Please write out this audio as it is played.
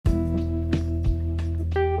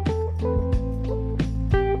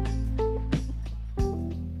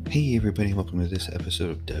Hey everybody, welcome to this episode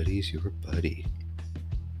of Duddy's Your Buddy,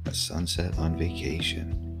 a sunset on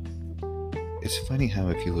vacation. It's funny how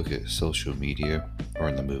if you look at social media or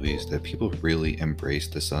in the movies that people really embrace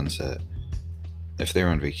the sunset. If they're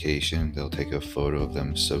on vacation, they'll take a photo of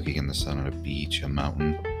them soaking in the sun on a beach, a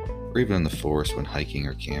mountain, or even in the forest when hiking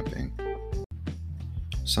or camping.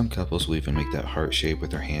 Some couples will even make that heart shape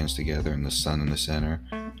with their hands together and the sun in the center,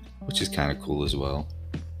 which is kind of cool as well.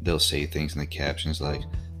 They'll say things in the captions like,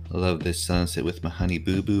 "I love this sunset with my honey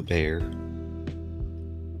boo boo bear."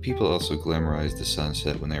 People also glamorize the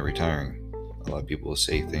sunset when they're retiring. A lot of people will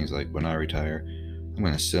say things like, "When I retire, I'm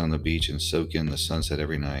going to sit on the beach and soak in the sunset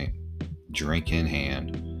every night, drink in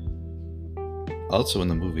hand." Also in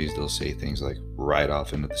the movies, they'll say things like, "Ride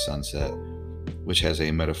off into the sunset," which has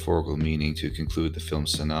a metaphorical meaning to conclude the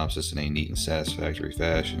film's synopsis in a neat and satisfactory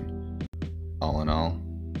fashion. All in all,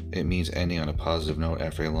 it means ending on a positive note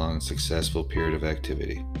after a long and successful period of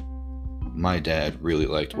activity. My dad really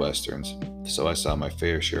liked westerns, so I saw my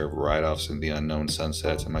fair share of ride-offs in the unknown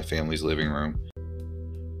sunsets in my family's living room.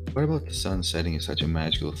 What about the sun setting is such a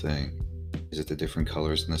magical thing? Is it the different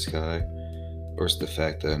colors in the sky? Or is it the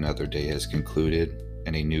fact that another day has concluded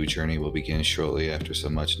and a new journey will begin shortly after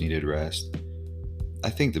some much-needed rest? I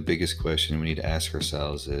think the biggest question we need to ask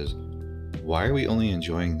ourselves is, why are we only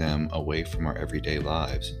enjoying them away from our everyday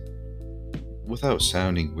lives? Without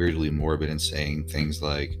sounding weirdly morbid and saying things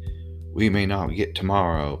like, "We may not get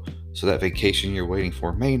tomorrow, so that vacation you're waiting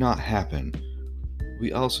for may not happen,"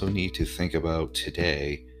 we also need to think about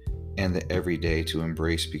today and the everyday to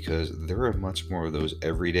embrace, because there are much more of those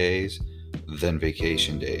everydays than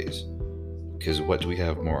vacation days. Because what do we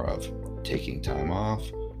have more of? Taking time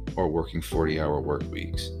off or working 40-hour work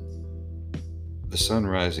weeks? The sun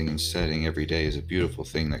rising and setting every day is a beautiful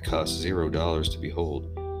thing that costs $0 to behold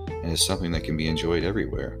and is something that can be enjoyed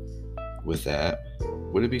everywhere. With that,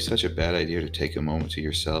 would it be such a bad idea to take a moment to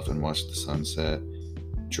yourself and watch the sunset,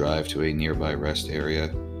 drive to a nearby rest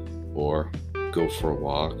area, or go for a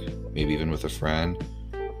walk, maybe even with a friend,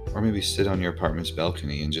 or maybe sit on your apartment's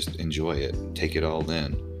balcony and just enjoy it, take it all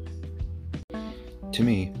in? To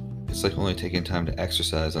me, it's like only taking time to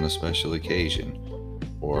exercise on a special occasion,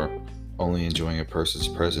 or only enjoying a person's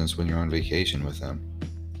presence when you're on vacation with them.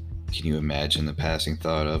 Can you imagine the passing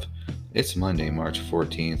thought of, "It's Monday, March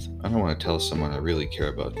 14th, I don't want to tell someone I really care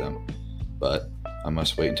about them, but I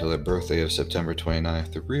must wait until their birthday of September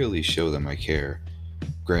 29th to really show them I care."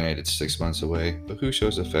 Granted, it's 6 months away, but who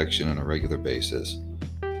shows affection on a regular basis?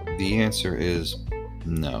 The answer is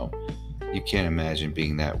no. You can't imagine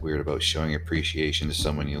being that weird about showing appreciation to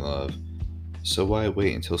someone you love. So why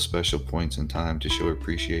wait until special points in time to show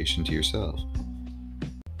appreciation to yourself?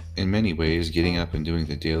 In many ways, getting up and doing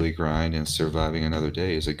the daily grind and surviving another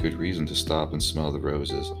day is a good reason to stop and smell the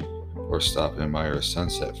roses, or stop and admire a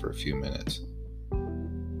sunset for a few minutes.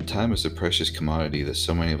 Time is a precious commodity that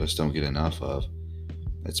so many of us don't get enough of.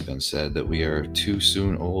 It's been said that we are too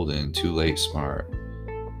soon old and too late smart.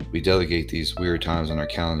 We delegate these weird times on our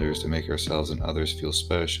calendars to make ourselves and others feel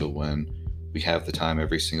special when we have the time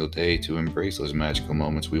every single day to embrace those magical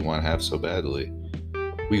moments we want to have so badly.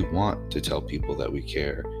 We want to tell people that we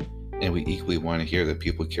care, and we equally want to hear that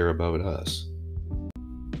people care about us.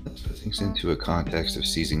 Let's put things into a context of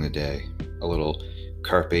seizing the day, a little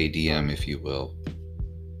carpe diem, if you will.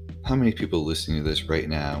 How many people listening to this right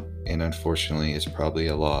now, and unfortunately it's probably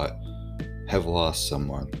a lot, have lost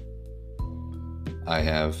someone? I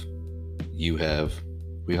have, you have,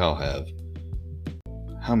 we all have.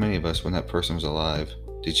 How many of us, when that person was alive,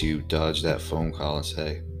 did you dodge that phone call and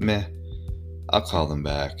say, "Meh, I'll call them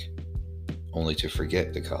back," only to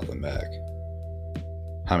forget to call them back?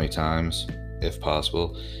 How many times, if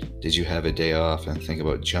possible, did you have a day off and think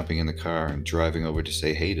about jumping in the car and driving over to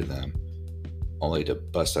say hey to them, only to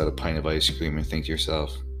bust out a pint of ice cream and think to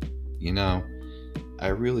yourself, "You know, I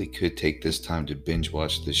really could take this time to binge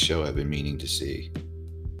watch this show I've been meaning to see"?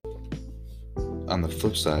 On the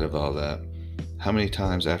flip side of all that, how many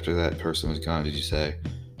times after that person was gone did you say,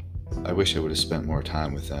 "I wish I would have spent more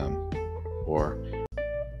time with them," or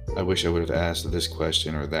 "I wish I would have asked this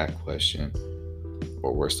question or that question,"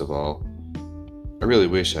 or worst of all, "I really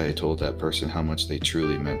wish I had told that person how much they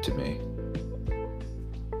truly meant to me"?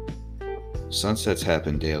 Sunsets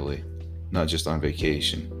happen daily, not just on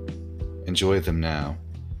vacation. Enjoy them now,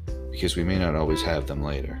 because we may not always have them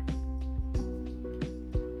later.